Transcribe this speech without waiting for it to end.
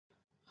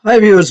Hi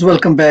viewers,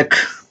 welcome back.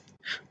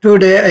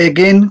 Today I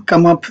again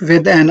come up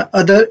with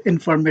another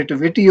informative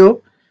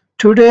video.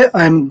 Today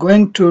I'm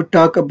going to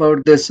talk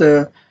about this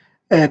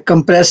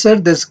compressor.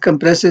 This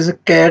compressor is a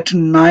CAT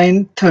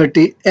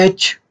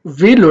 930H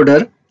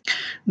V-loader.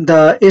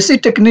 The AC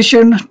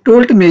technician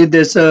told me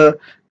this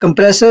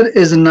compressor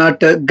is not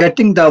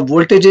getting the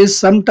voltages.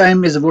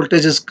 Sometimes his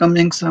voltage is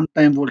coming,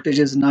 sometimes voltage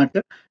is not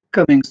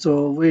coming.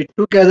 So we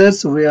together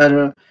we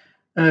are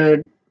uh,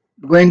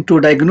 going to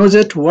diagnose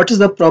it. What is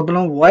the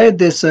problem? Why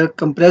this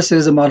compressor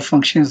is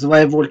malfunctions?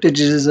 Why voltage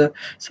is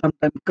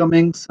sometime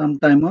coming,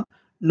 sometime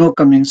no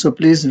coming? So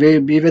please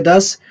be with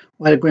us.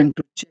 We're going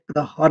to check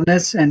the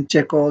harness and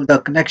check all the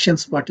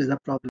connections. What is the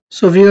problem?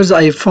 So viewers,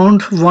 I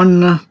found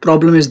one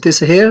problem is this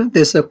here.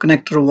 This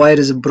connector wire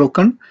is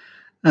broken.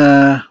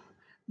 Uh,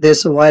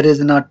 this wire is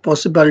not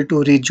possible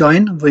to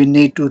rejoin. We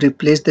need to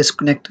replace this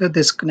connector.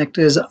 This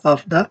connector is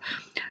of the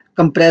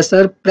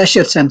compressor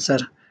pressure sensor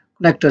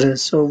connector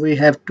is, so we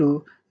have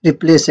to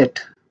replace it.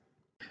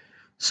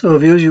 So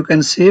viewers, you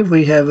can see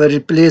we have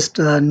replaced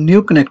a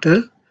new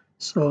connector.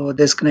 So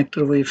this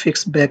connector we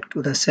fix back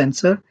to the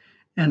sensor,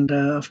 and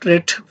after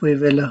it we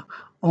will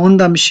on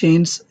the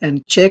machines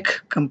and check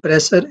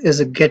compressor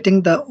is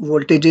getting the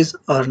voltages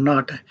or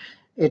not.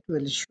 It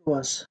will show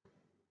us.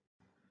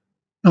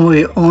 Now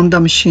we on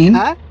the machine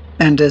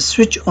and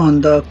switch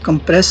on the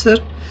compressor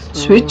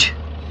switch,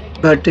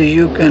 but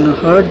you can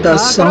hear the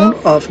sound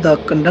of the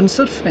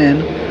condenser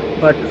fan,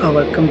 but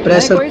our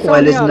compressor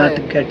coil is not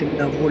getting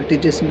the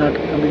voltage is not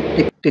coming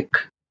tick tick.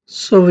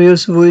 So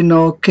we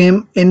now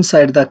came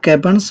inside the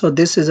cabin. So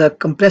this is a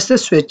compressor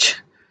switch.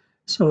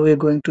 So we're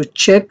going to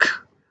check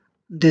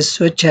this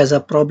switch has a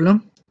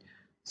problem.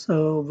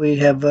 So we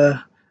have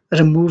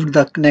removed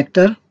the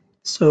connector.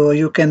 So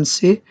you can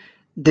see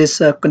this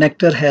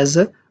connector has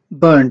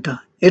burnt.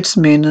 It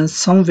means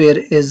somewhere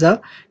is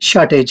a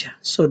shortage.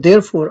 So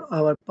therefore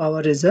our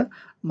power is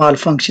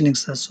malfunctioning.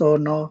 So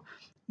now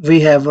we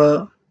have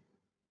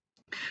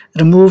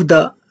removed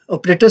the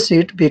operator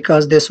seat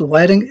because this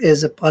wiring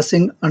is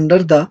passing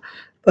under the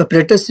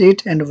operator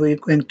seat, and we're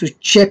going to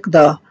check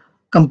the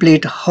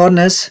complete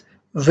harness.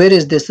 Where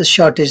is this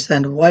shortage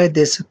and why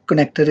this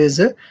connector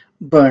is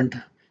burnt?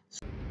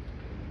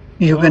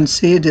 You can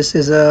see this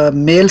is a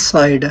male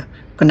side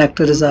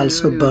connector is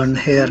also burned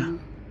here.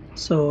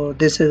 So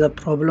this is a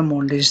problem,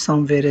 only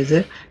somewhere is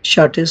a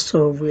shortage.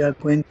 So we are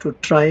going to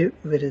try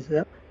where is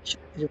the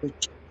shortage,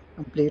 which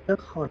complete the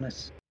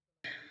harness.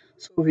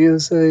 So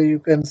viewers, you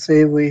can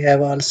say we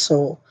have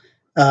also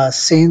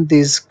seen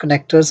these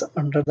connectors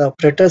under the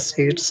operator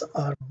seats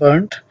are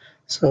burnt.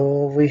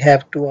 So we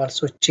have to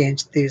also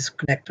change these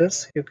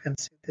connectors. You can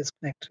see this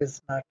connector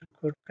is not in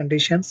good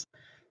conditions.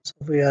 So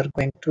we are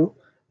going to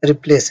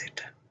replace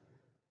it.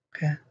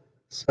 Okay.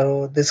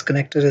 So this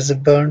connector is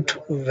burnt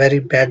very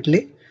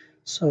badly.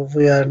 So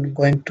we are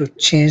going to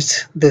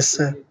change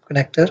this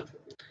connector.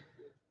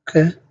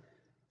 Okay.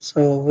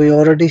 So we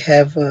already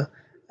have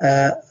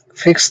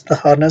fixed the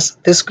harness.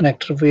 This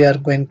connector we are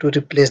going to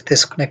replace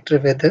this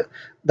connector with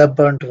the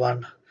burnt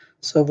one.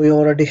 So we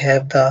already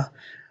have the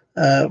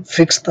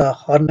fixed the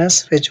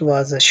harness which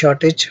was a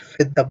shortage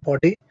with the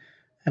body,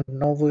 and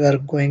now we are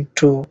going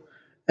to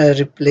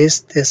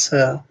replace this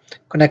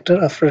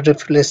connector. After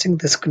replacing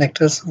this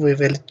connectors, we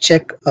will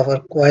check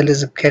our coil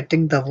is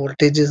getting the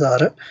voltages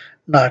or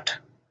not.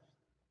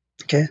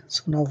 Okay,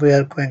 so now we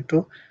are going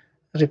to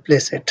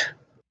replace it.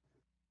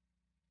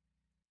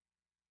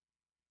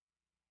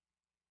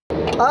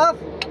 Off,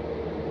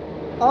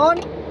 on.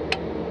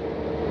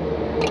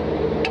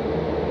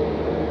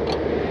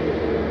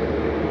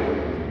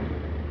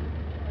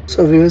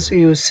 So viewers,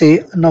 you see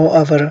now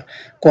our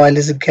coil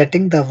is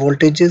getting the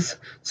voltages.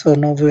 So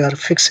now we are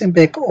fixing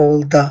back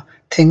all the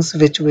things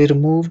which we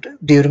removed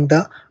during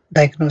the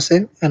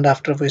diagnosing, and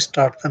after we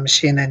start the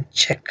machine and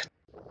check.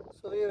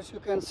 So viewers, you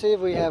can see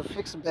we have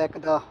fixed back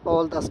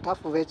all the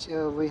stuff which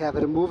we have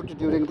removed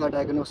during the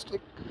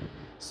diagnostic.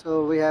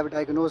 So we have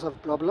diagnosed a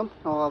problem.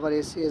 Now our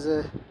AC is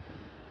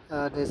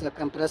there's a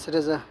compressor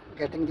is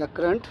getting the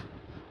current.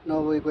 Now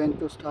we're going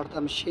to start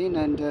the machine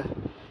and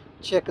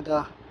check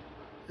the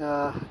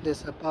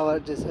this power,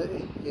 this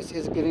AC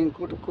is giving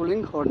good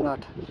cooling or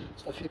not.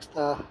 So fix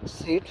the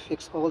seat,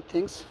 fix all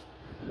things.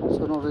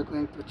 So now we're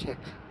going to check.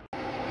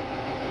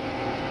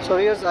 So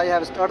here's I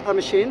have started the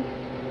machine.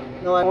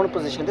 Now I'm on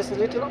position. This is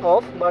little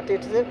off, but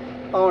it is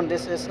on.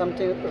 This is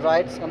something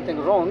right, something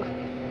wrong.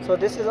 So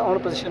this is on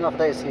position of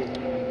the AC.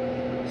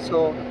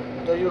 So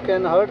you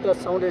can hear the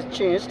sound is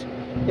changed.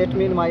 It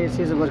means my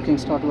AC is working,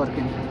 start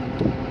working.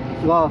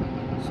 Wow.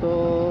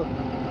 So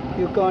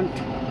you can't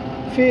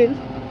feel.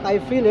 I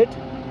feel it.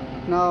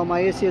 Now my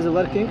AC is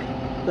working.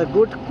 The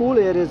good cool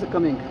air is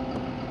coming.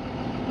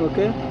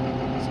 Okay.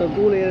 So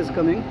cool air is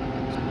coming.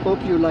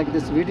 Hope you like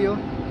this video.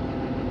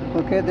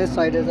 Okay. This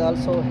side is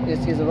also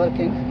AC is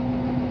working.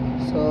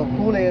 So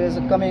cool air is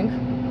coming.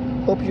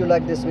 Hope you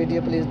like this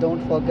video. Please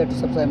don't forget to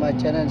subscribe my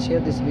channel and share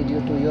this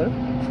video to your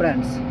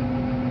friends.